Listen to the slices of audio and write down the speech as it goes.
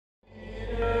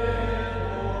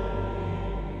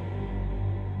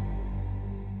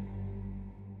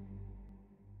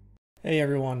Hey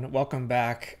everyone, welcome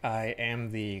back. I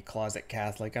am the Closet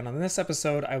Catholic, and on this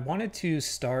episode, I wanted to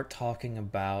start talking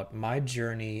about my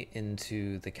journey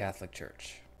into the Catholic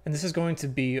Church. And this is going to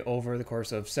be over the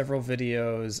course of several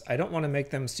videos. I don't want to make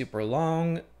them super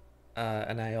long,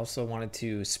 and I also wanted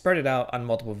to spread it out on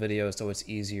multiple videos so it's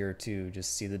easier to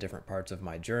just see the different parts of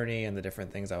my journey and the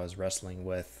different things I was wrestling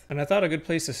with. And I thought a good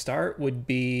place to start would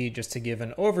be just to give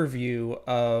an overview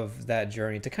of that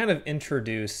journey to kind of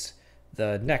introduce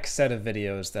the next set of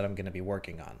videos that I'm going to be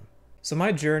working on. So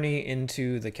my journey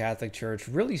into the Catholic Church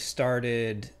really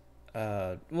started,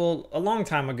 a long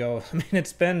time ago. I mean,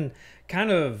 it's been kind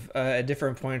of at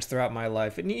different points throughout my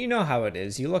life. And you know how it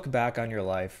is. You look back on your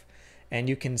life and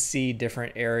you can see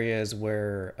different areas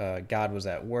where God was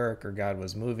at work or God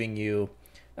was moving you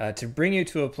to bring you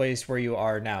to a place where you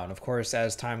are now. And of course,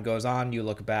 as time goes on, you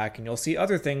look back and you'll see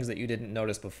other things that you didn't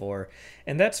notice before.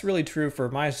 And that's really true for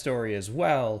my story as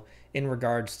well in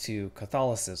regards to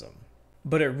Catholicism.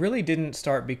 But it really didn't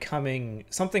start becoming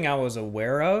something I was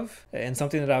aware of and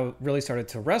something that I really started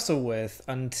to wrestle with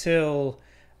until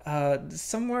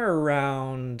somewhere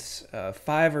around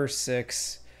 5 or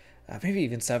 6, maybe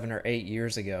even 7 or 8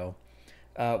 years ago,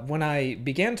 when I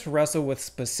began to wrestle with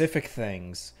specific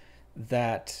things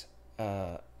that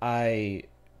I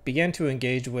began to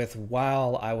engage with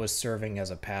while I was serving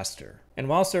as a pastor. And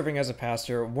while serving as a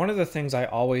pastor, one of the things I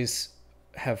always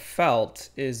have felt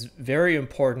is very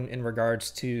important in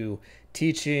regards to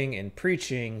teaching and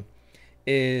preaching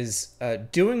is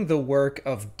doing the work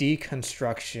of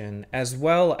deconstruction as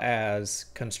well as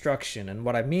construction. And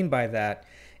what I mean by that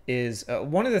is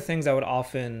one of the things I would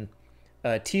often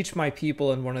teach my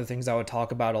people, and one of the things I would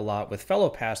talk about a lot with fellow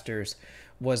pastors,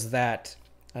 was that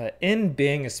in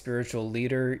being a spiritual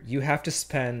leader, you have to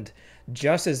spend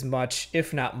just as much,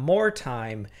 if not more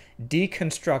time,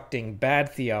 deconstructing bad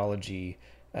theology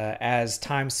as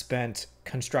time spent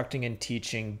constructing and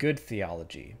teaching good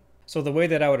theology. So the way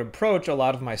that I would approach a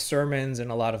lot of my sermons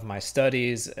and a lot of my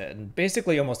studies, and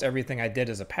basically almost everything I did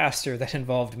as a pastor that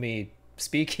involved me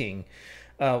speaking,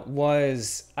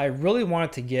 was I really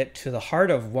wanted to get to the heart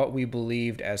of what we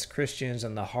believed as Christians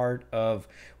and the heart of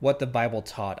what the Bible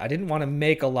taught. I didn't want to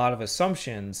make a lot of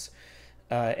assumptions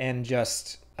and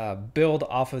just build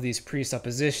off of these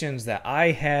presuppositions that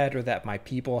I had or that my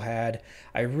people had.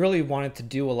 I really wanted to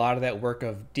do a lot of that work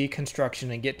of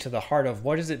deconstruction and get to the heart of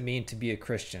what does it mean to be a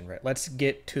Christian, right? Let's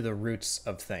get to the roots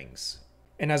of things.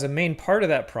 And as a main part of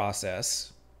that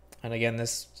process, and again,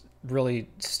 this really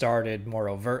started more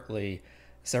overtly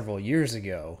several years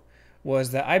ago,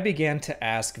 was that I began to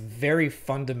ask very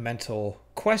fundamental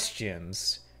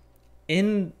questions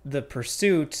in the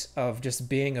pursuit of just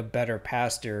being a better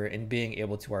pastor and being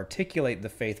able to articulate the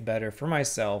faith better for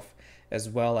myself as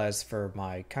well as for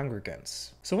my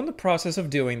congregants. So in the process of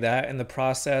doing that, in the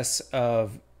process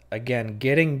of, again,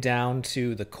 getting down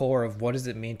to the core of what does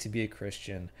it mean to be a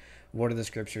Christian, what do the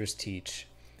scriptures teach,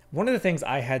 one of the things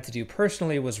I had to do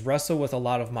personally was wrestle with a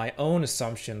lot of my own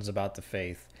assumptions about the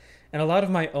faith and a lot of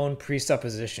my own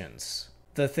presuppositions.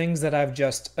 The things that I've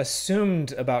just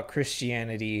assumed about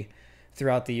Christianity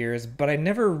throughout the years, but I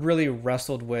never really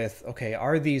wrestled with, okay,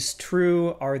 are these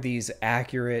true? Are these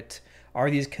accurate? Are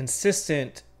these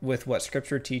consistent with what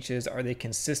Scripture teaches? Are they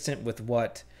consistent with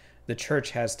what the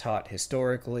church has taught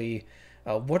historically?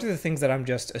 What are the things that I'm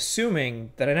just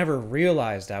assuming that I never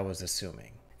realized I was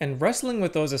assuming? And wrestling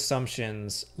with those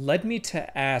assumptions led me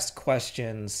to ask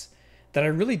questions that I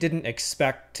really didn't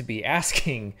expect to be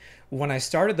asking when I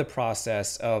started the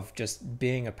process of just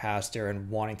being a pastor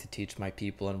and wanting to teach my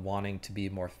people and wanting to be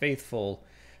more faithful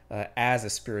as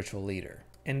a spiritual leader.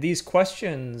 And these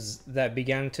questions that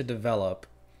began to develop,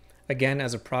 again,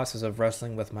 as a process of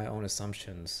wrestling with my own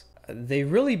assumptions, they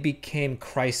really became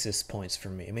crisis points for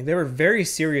me. I mean, they were very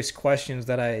serious questions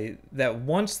that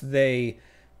once they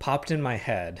popped in my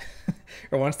head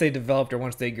or once they developed or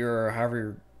once they grew or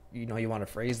however you want to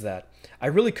phrase that, I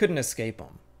really couldn't escape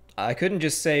them. I couldn't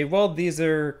just say, well, these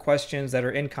are questions that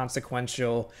are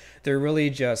inconsequential. They're really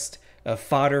just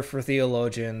fodder for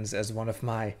theologians, as one of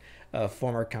my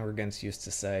former congregants used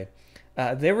to say.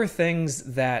 They were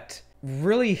things that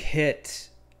really hit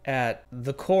at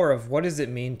the core of what does it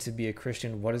mean to be a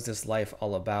Christian? What is this life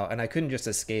all about? And I couldn't just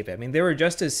escape it. I mean, they were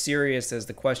just as serious as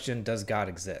the question, does God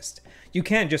exist? You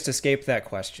can't just escape that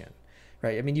question,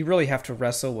 right? I mean, you really have to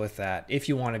wrestle with that if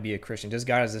you want to be a Christian. Does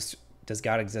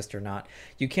God exist or not?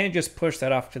 You can't just push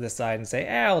that off to the side and say,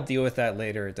 I'll deal with that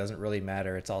later. It doesn't really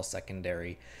matter. It's all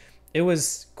secondary. It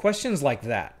was questions like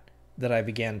that I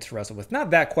began to wrestle with.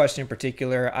 Not that question in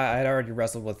particular. I'd already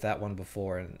wrestled with that one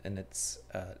before, and it's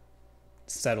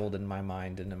settled in my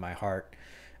mind and in my heart.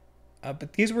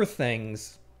 But these were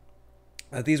things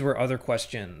these were other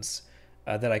questions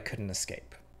that I couldn't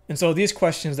escape. And so these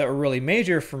questions that were really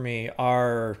major for me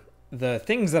are the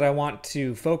things that I want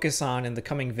to focus on in the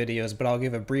coming videos, but I'll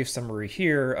give a brief summary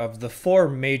here of the 4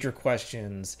 major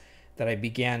questions that I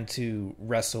began to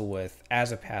wrestle with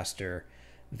as a pastor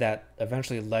that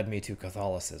eventually led me to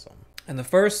Catholicism. And the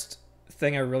first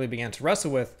thing I really began to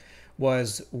wrestle with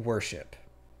was worship.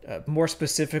 More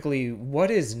specifically, what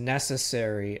is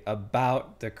necessary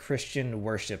about the Christian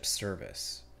worship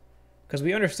service? Because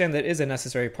we understand that it is a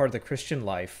necessary part of the Christian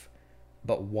life,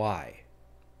 but why?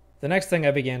 The next thing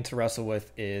I began to wrestle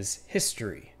with is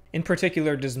history. In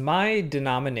particular, does my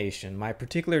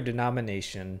particular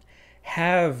denomination,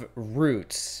 have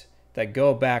roots that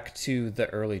go back to the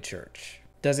early church?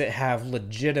 Does it have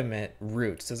legitimate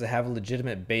roots? Does it have a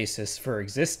legitimate basis for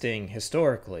existing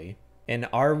historically? And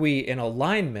are we in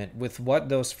alignment with what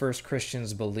those first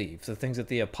Christians believed? The things that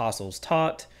the apostles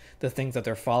taught, the things that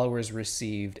their followers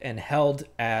received and held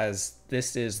as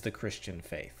this is the Christian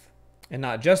faith. And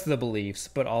not just the beliefs,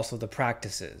 but also the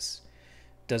practices.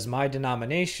 Does my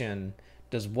denomination,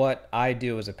 does what I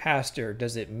do as a pastor,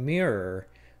 does it mirror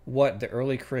what the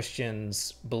early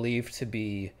Christians believed to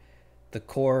be the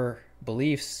core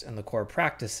beliefs and the core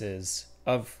practices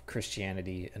of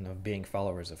Christianity and of being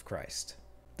followers of Christ?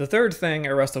 The third thing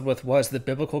I wrestled with was the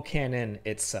biblical canon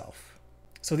itself.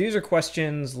 So these are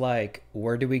questions like,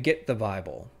 where do we get the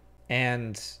Bible?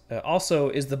 And also,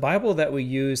 is the Bible that we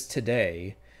use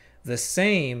today the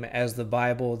same as the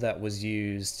Bible that was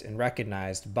used and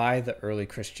recognized by the early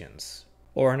Christians?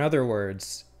 Or in other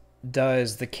words,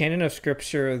 does the canon of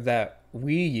Scripture that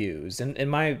we use, and in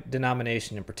my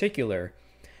denomination in particular,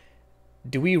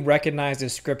 do we recognize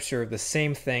as Scripture the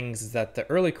same things that the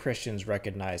early Christians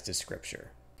recognized as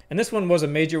Scripture? And this one was a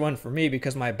major one for me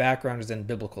because my background is in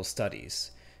biblical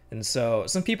studies. And so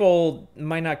some people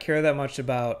might not care that much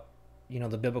about,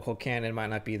 the biblical canon, might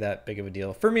not be that big of a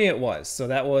deal. For me, it was. So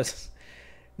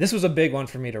this was a big one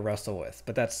for me to wrestle with,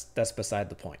 but that's beside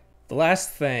the point. The last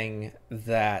thing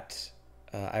that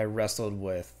I wrestled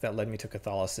with that led me to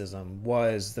Catholicism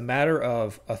was the matter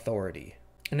of authority.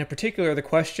 And in particular, the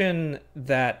question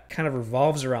that kind of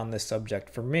revolves around this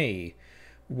subject for me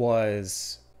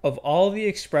was, of all the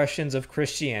expressions of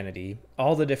Christianity,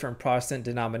 all the different Protestant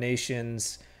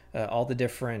denominations, all the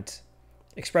different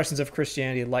expressions of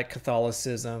Christianity like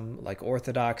Catholicism, like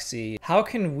Orthodoxy, how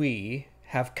can we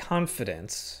have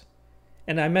confidence?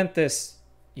 And I meant this,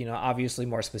 obviously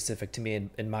more specific to me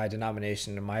in my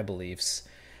denomination and my beliefs.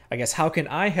 I guess, how can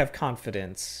I have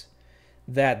confidence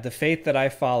that the faith that I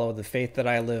follow, the faith that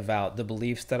I live out, the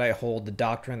beliefs that I hold, the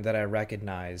doctrine that I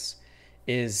recognize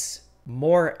is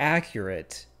more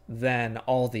accurate than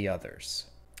all the others?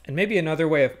 And maybe another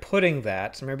way of putting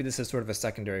that, so maybe this is sort of a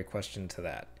secondary question to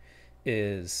that,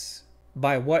 is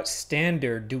by what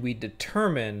standard do we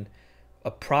determine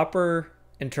a proper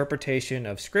interpretation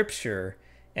of Scripture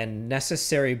and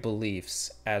necessary beliefs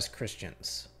as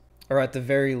Christians? Or at the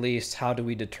very least, how do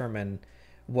we determine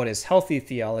what is healthy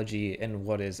theology and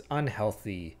what is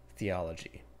unhealthy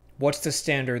theology? What's the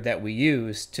standard that we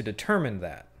use to determine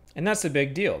that? And that's a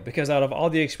big deal, because out of all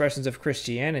the expressions of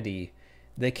Christianity,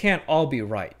 they can't all be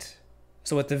right.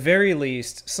 So at the very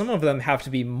least, some of them have to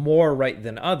be more right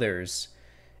than others,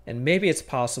 and maybe it's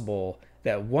possible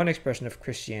that one expression of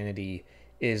Christianity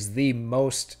is the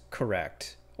most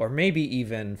correct, or maybe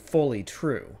even fully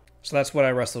true. So that's what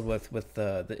I wrestled with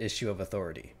the issue of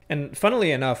authority. And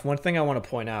funnily enough, one thing I want to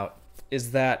point out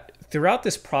is that throughout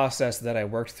this process that I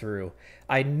worked through,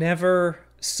 I never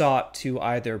sought to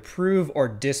either prove or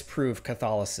disprove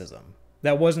Catholicism.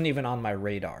 That wasn't even on my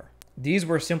radar. These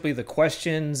were simply the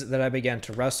questions that I began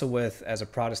to wrestle with as a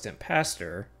Protestant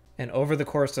pastor. And over the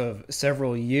course of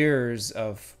several years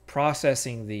of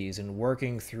processing these and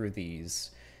working through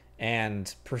these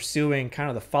and pursuing kind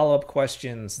of the follow-up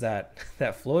questions that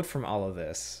flowed from all of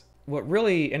this, what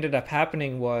really ended up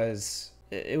happening was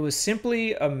it was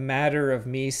simply a matter of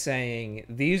me saying,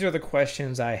 these are the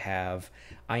questions I have.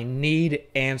 I need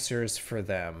answers for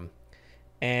them.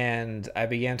 And I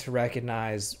began to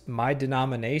recognize my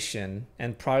denomination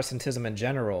and Protestantism in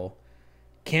general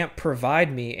can't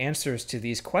provide me answers to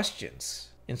these questions.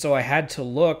 And so I had to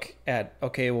look at,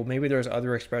 okay, well, maybe there's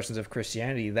other expressions of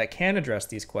Christianity that can address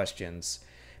these questions.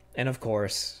 And of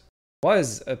course,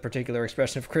 was a particular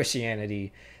expression of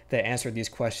Christianity that answered these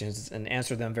questions and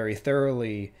answered them very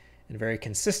thoroughly and very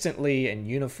consistently and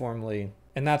uniformly.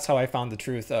 And that's how I found the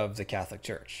truth of the Catholic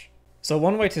Church. So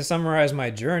one way to summarize my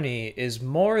journey is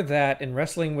more that in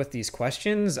wrestling with these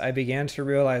questions, I began to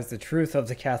realize the truth of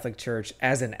the Catholic Church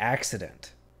as an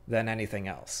accident than anything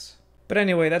else. But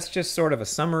anyway, that's just sort of a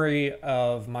summary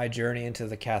of my journey into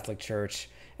the Catholic Church,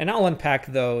 and I'll unpack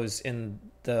those in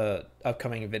the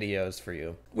upcoming videos for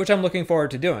you, which I'm looking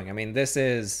forward to doing. I mean, this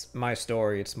is my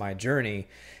story, it's my journey,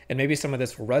 and maybe some of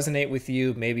this will resonate with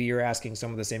you. Maybe you're asking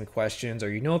some of the same questions, or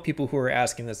you know people who are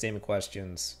asking the same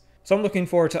questions. So I'm looking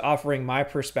forward to offering my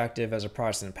perspective as a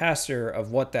Protestant pastor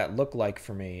of what that looked like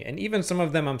for me, and even some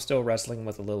of them I'm still wrestling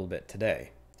with a little bit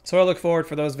today. So I look forward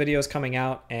for those videos coming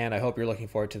out, and I hope you're looking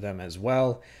forward to them as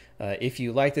well. If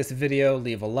you like this video,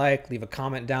 leave a like, leave a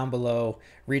comment down below.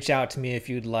 Reach out to me if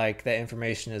you'd like. That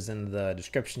information is in the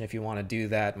description if you want to do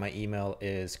that. My email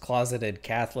is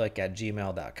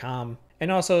closetedcatholic@gmail.com.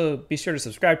 And also be sure to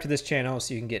subscribe to this channel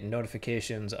so you can get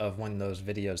notifications of when those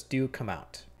videos do come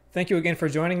out. Thank you again for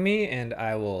joining me, and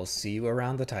I will see you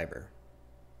around the Tiber.